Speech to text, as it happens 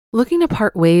Looking to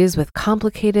part ways with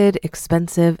complicated,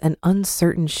 expensive, and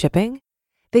uncertain shipping?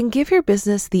 Then give your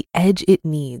business the edge it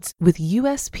needs with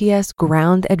USPS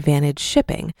Ground Advantage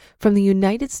shipping from the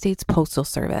United States Postal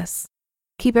Service.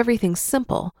 Keep everything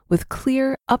simple with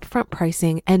clear, upfront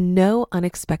pricing and no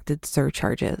unexpected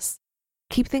surcharges.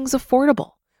 Keep things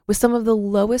affordable with some of the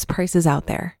lowest prices out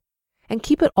there. And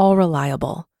keep it all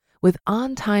reliable with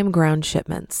on-time ground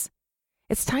shipments.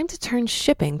 It's time to turn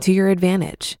shipping to your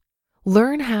advantage.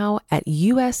 Learn how at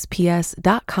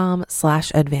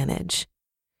USPS.com/advantage.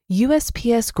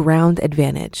 USPS Ground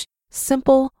Advantage.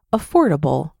 Simple,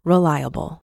 affordable,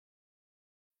 reliable.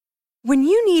 When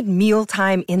you need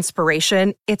mealtime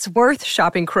inspiration, it's worth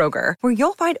shopping Kroger, where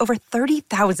you'll find over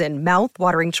 30,000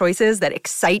 mouth-watering choices that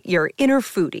excite your inner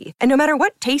foodie. And no matter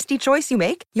what tasty choice you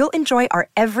make, you'll enjoy our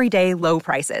everyday low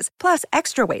prices, plus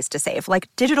extra ways to save, like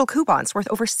digital coupons worth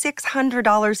over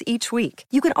 $600 each week.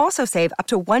 You can also save up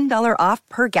to $1 off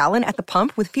per gallon at the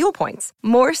pump with fuel points.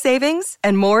 More savings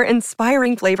and more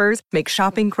inspiring flavors make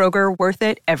shopping Kroger worth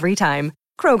it every time.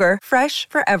 Kroger, fresh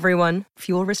for everyone.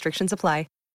 Fuel restrictions apply.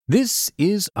 This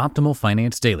is Optimal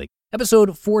Finance Daily,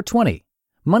 episode 420.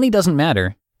 Money Doesn't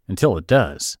Matter Until It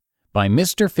Does, by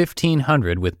Mr.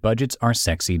 1500 with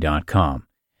budgetsaresexy.com.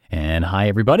 And hi,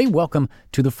 everybody. Welcome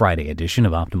to the Friday edition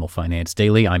of Optimal Finance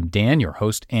Daily. I'm Dan, your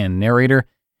host and narrator,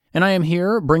 and I am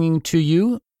here bringing to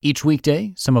you each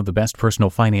weekday some of the best personal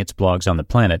finance blogs on the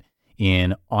planet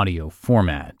in audio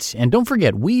format. And don't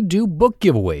forget, we do book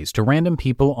giveaways to random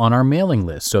people on our mailing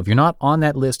list. So if you're not on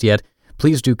that list yet,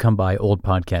 please do come by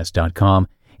oldpodcast.com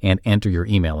and enter your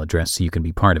email address so you can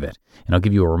be part of it. And I'll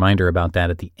give you a reminder about that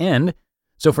at the end.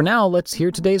 So for now, let's hear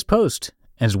today's post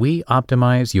as we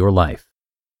optimize your life.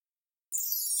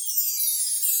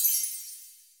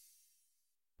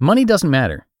 Money Doesn't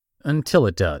Matter Until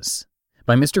It Does,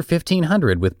 by Mr.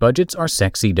 1500 with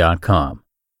budgetsaresexy.com.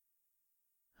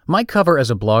 My cover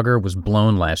as a blogger was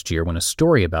blown last year when a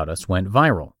story about us went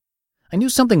viral. I knew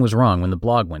something was wrong when the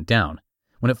blog went down.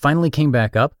 When it finally came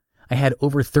back up, I had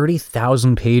over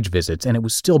 30,000 page visits and it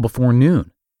was still before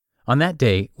noon. On that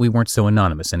day, we weren't so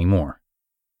anonymous anymore.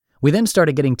 We then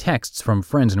started getting texts from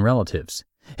friends and relatives.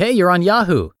 Hey, you're on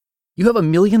Yahoo! You have $1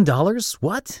 million?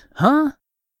 What? Huh?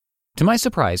 To my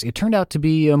surprise, it turned out to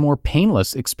be a more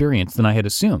painless experience than I had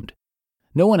assumed.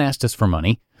 No one asked us for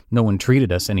money. No one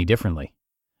treated us any differently.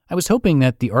 I was hoping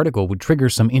that the article would trigger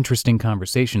some interesting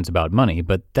conversations about money,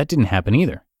 but that didn't happen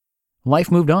either. Life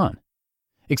moved on.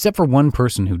 Except for one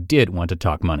person who did want to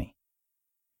talk money.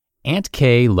 Aunt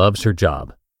Kay loves her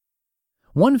job.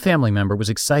 One family member was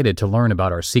excited to learn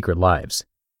about our secret lives.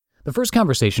 The first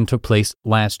conversation took place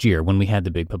last year when we had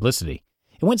the big publicity.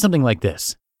 It went something like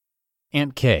this.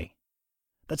 Aunt Kay: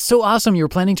 That's so awesome you're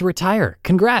planning to retire.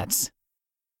 Congrats.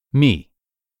 Me: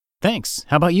 Thanks.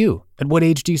 How about you? At what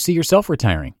age do you see yourself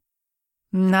retiring?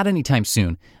 Not anytime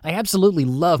soon. I absolutely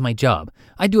love my job.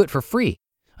 I do it for free.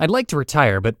 I'd like to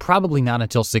retire, but probably not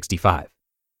until 65.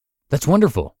 That's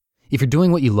wonderful. If you're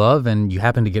doing what you love and you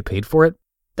happen to get paid for it,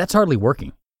 that's hardly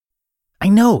working. I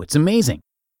know, it's amazing.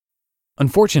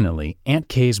 Unfortunately, Aunt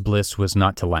Kay's bliss was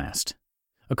not to last.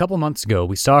 A couple months ago,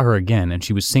 we saw her again and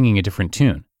she was singing a different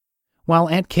tune. While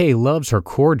Aunt Kay loves her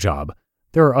core job,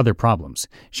 there are other problems.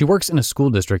 She works in a school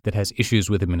district that has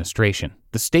issues with administration.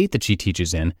 The state that she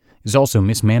teaches in is also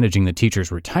mismanaging the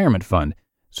teacher's retirement fund,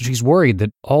 so she's worried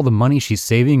that all the money she's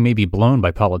saving may be blown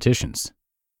by politicians.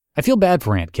 I feel bad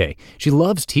for Aunt Kay. She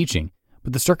loves teaching,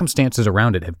 but the circumstances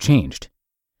around it have changed.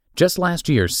 Just last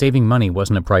year, saving money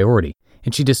wasn't a priority,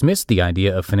 and she dismissed the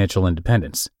idea of financial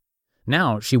independence.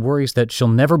 Now, she worries that she'll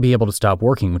never be able to stop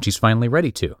working when she's finally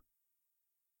ready to.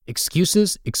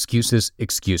 Excuses, excuses,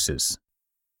 excuses.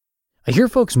 I hear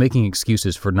folks making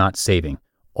excuses for not saving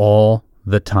all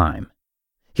the time.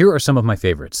 Here are some of my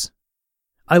favorites.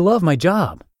 I love my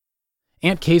job.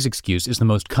 Aunt Kay's excuse is the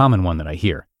most common one that I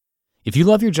hear. If you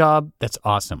love your job, that's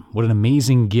awesome. What an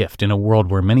amazing gift in a world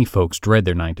where many folks dread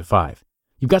their 9 to 5.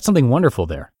 You've got something wonderful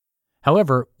there.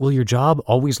 However, will your job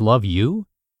always love you?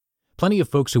 Plenty of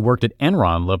folks who worked at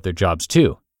Enron love their jobs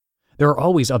too. There are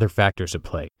always other factors at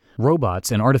play.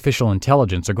 Robots and artificial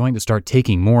intelligence are going to start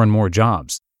taking more and more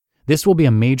jobs. This will be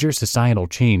a major societal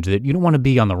change that you don't want to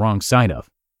be on the wrong side of.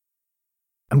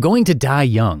 I'm going to die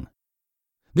young.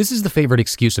 This is the favorite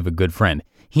excuse of a good friend.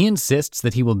 He insists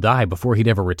that he will die before he'd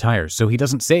ever retire, so he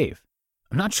doesn't save.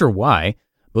 I'm not sure why.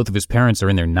 Both of his parents are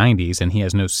in their 90s and he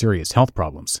has no serious health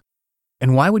problems.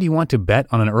 And why would you want to bet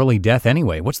on an early death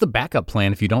anyway? What's the backup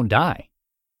plan if you don't die?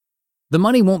 The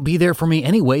money won't be there for me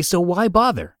anyway, so why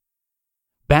bother?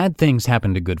 Bad things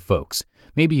happen to good folks.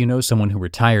 Maybe you know someone who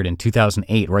retired in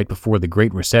 2008 right before the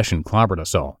Great Recession clobbered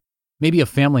us all. Maybe a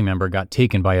family member got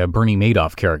taken by a Bernie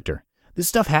Madoff character. This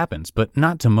stuff happens, but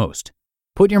not to most.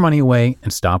 Put your money away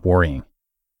and stop worrying.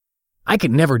 I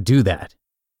could never do that.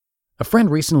 A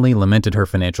friend recently lamented her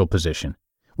financial position.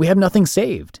 We have nothing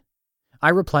saved. I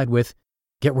replied with,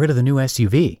 get rid of the new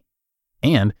SUV.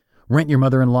 And rent your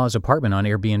mother-in-law's apartment on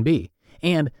Airbnb.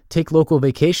 And take local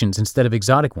vacations instead of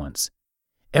exotic ones.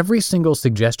 Every single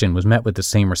suggestion was met with the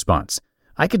same response.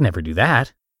 I could never do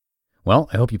that. Well,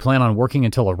 I hope you plan on working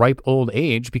until a ripe old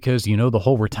age because you know the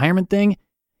whole retirement thing?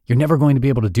 You're never going to be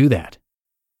able to do that.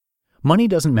 Money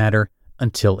doesn't matter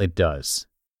until it does.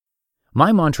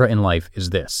 My mantra in life is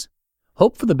this: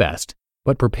 hope for the best,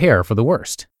 but prepare for the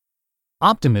worst.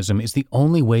 Optimism is the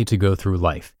only way to go through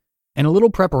life, and a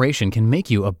little preparation can make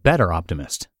you a better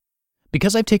optimist.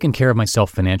 Because I've taken care of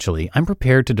myself financially, I'm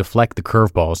prepared to deflect the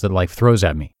curveballs that life throws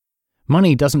at me.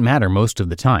 Money doesn't matter most of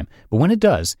the time, but when it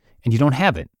does, and you don't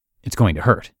have it, it's going to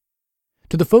hurt.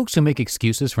 To the folks who make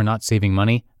excuses for not saving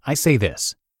money, I say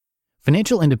this: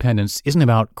 financial independence isn't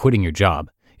about quitting your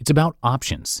job, it's about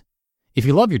options. If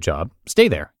you love your job, stay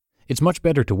there. It's much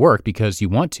better to work because you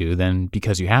want to than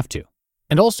because you have to.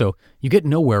 And also, you get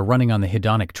nowhere running on the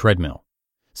hedonic treadmill.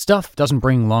 Stuff doesn't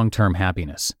bring long-term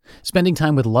happiness. Spending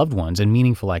time with loved ones and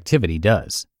meaningful activity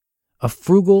does. A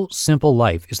frugal, simple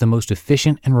life is the most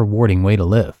efficient and rewarding way to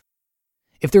live.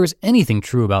 If there is anything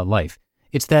true about life,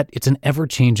 it's that it's an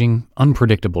ever-changing,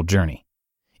 unpredictable journey.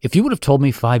 If you would have told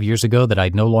me 5 years ago that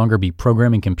I'd no longer be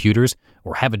programming computers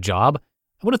or have a job,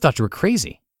 I would have thought you were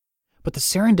crazy. But the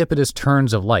serendipitous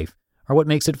turns of life are what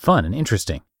makes it fun and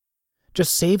interesting.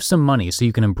 Just save some money so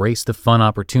you can embrace the fun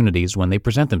opportunities when they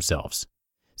present themselves.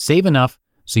 Save enough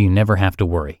so you never have to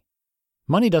worry.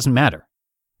 Money doesn't matter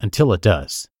until it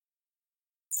does.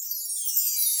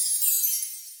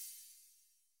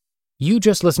 You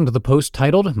just listened to the post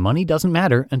titled Money Doesn't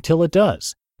Matter Until It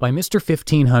Does by Mr.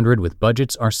 1500 with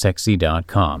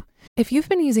budgetsaresexy.com. If you've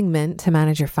been using Mint to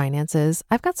manage your finances,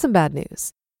 I've got some bad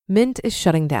news. Mint is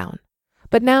shutting down.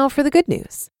 But now for the good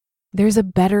news. There's a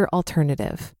better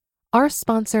alternative. Our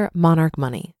sponsor, Monarch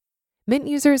Money. Mint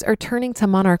users are turning to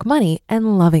Monarch Money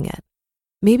and loving it.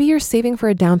 Maybe you're saving for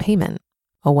a down payment,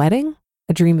 a wedding,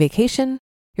 a dream vacation,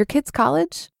 your kid's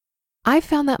college. I've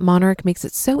found that Monarch makes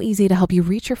it so easy to help you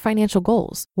reach your financial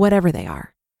goals, whatever they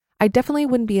are. I definitely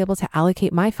wouldn't be able to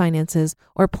allocate my finances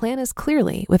or plan as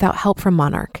clearly without help from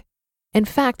Monarch. In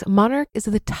fact, Monarch is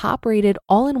the top-rated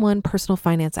all-in-one personal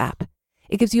finance app.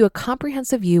 It gives you a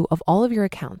comprehensive view of all of your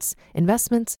accounts,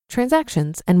 investments,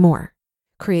 transactions, and more.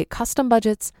 Create custom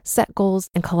budgets, set goals,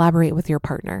 and collaborate with your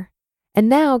partner. And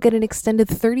now get an extended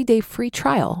 30-day free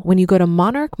trial when you go to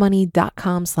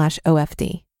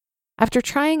monarchmoney.com/OFD. After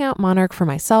trying out Monarch for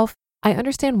myself, I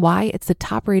understand why it's the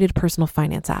top-rated personal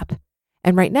finance app.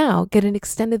 And right now, get an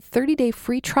extended 30-day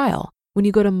free trial when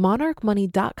you go to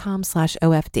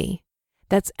monarchmoney.com/OFD.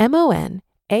 That's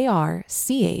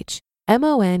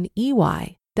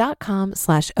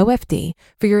monarchmoney.com/OFD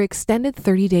for your extended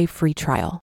 30-day free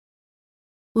trial.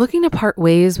 Looking to part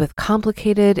ways with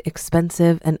complicated,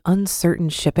 expensive, and uncertain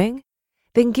shipping?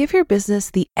 Then give your business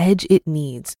the edge it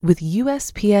needs with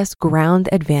USPS Ground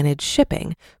Advantage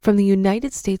shipping from the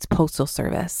United States Postal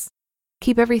Service.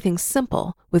 Keep everything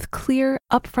simple with clear,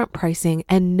 upfront pricing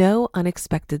and no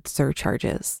unexpected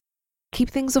surcharges. Keep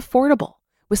things affordable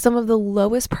with some of the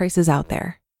lowest prices out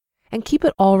there. And keep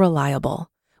it all reliable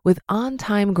with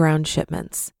on-time ground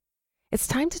shipments. It's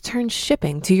time to turn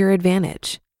shipping to your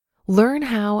advantage. Learn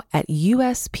how at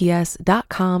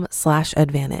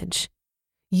USPS.com/advantage.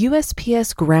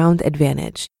 USPS Ground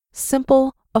Advantage.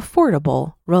 Simple,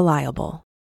 affordable, reliable.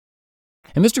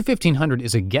 And Mr. 1500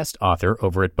 is a guest author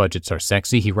over at Budgets Are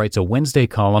Sexy. He writes a Wednesday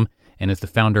column and is the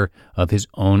founder of his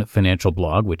own financial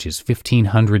blog, which is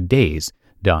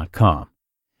 1500days.com.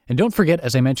 And don't forget,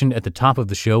 as I mentioned at the top of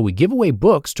the show, we give away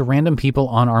books to random people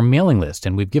on our mailing list,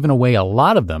 and we've given away a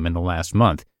lot of them in the last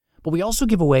month. But we also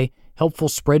give away helpful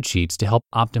spreadsheets to help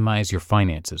optimize your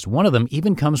finances. One of them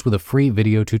even comes with a free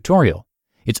video tutorial.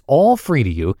 It's all free to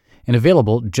you and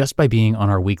available just by being on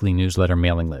our weekly newsletter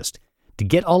mailing list. To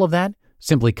get all of that,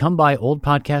 simply come by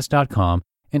oldpodcast.com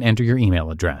and enter your email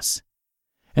address.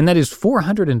 And that is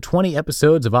 420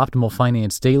 episodes of Optimal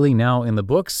Finance Daily now in the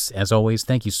books. As always,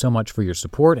 thank you so much for your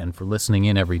support and for listening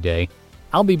in every day.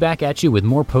 I'll be back at you with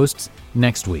more posts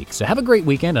next week. So have a great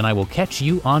weekend, and I will catch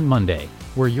you on Monday,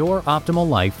 where your optimal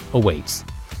life awaits.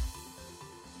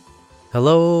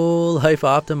 Hello, Life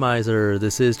Optimizer.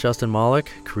 This is Justin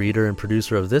Malik, creator and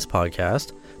producer of this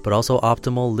podcast, but also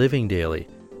Optimal Living Daily,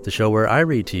 the show where I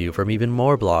read to you from even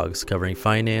more blogs covering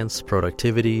finance,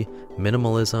 productivity,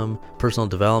 minimalism, personal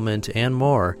development, and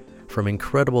more from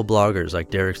incredible bloggers like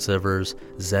Derek Sivers,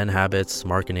 Zen Habits,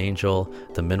 Mark and Angel,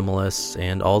 The Minimalists,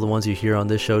 and all the ones you hear on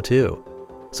this show too.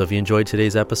 So if you enjoyed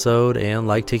today's episode and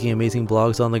like taking amazing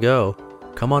blogs on the go,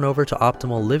 come on over to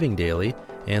Optimal Living Daily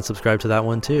and subscribe to that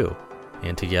one too.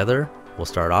 And together, we'll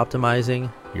start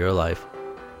optimizing your life.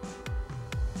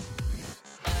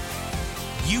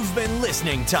 You've been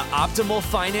listening to Optimal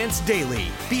Finance Daily.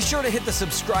 Be sure to hit the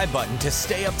subscribe button to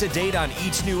stay up to date on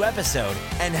each new episode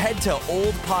and head to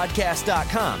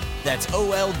oldpodcast.com. That's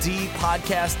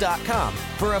OLDpodcast.com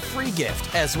for a free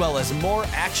gift as well as more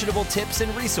actionable tips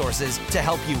and resources to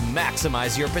help you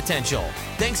maximize your potential.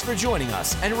 Thanks for joining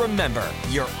us, and remember,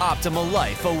 your optimal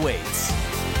life awaits.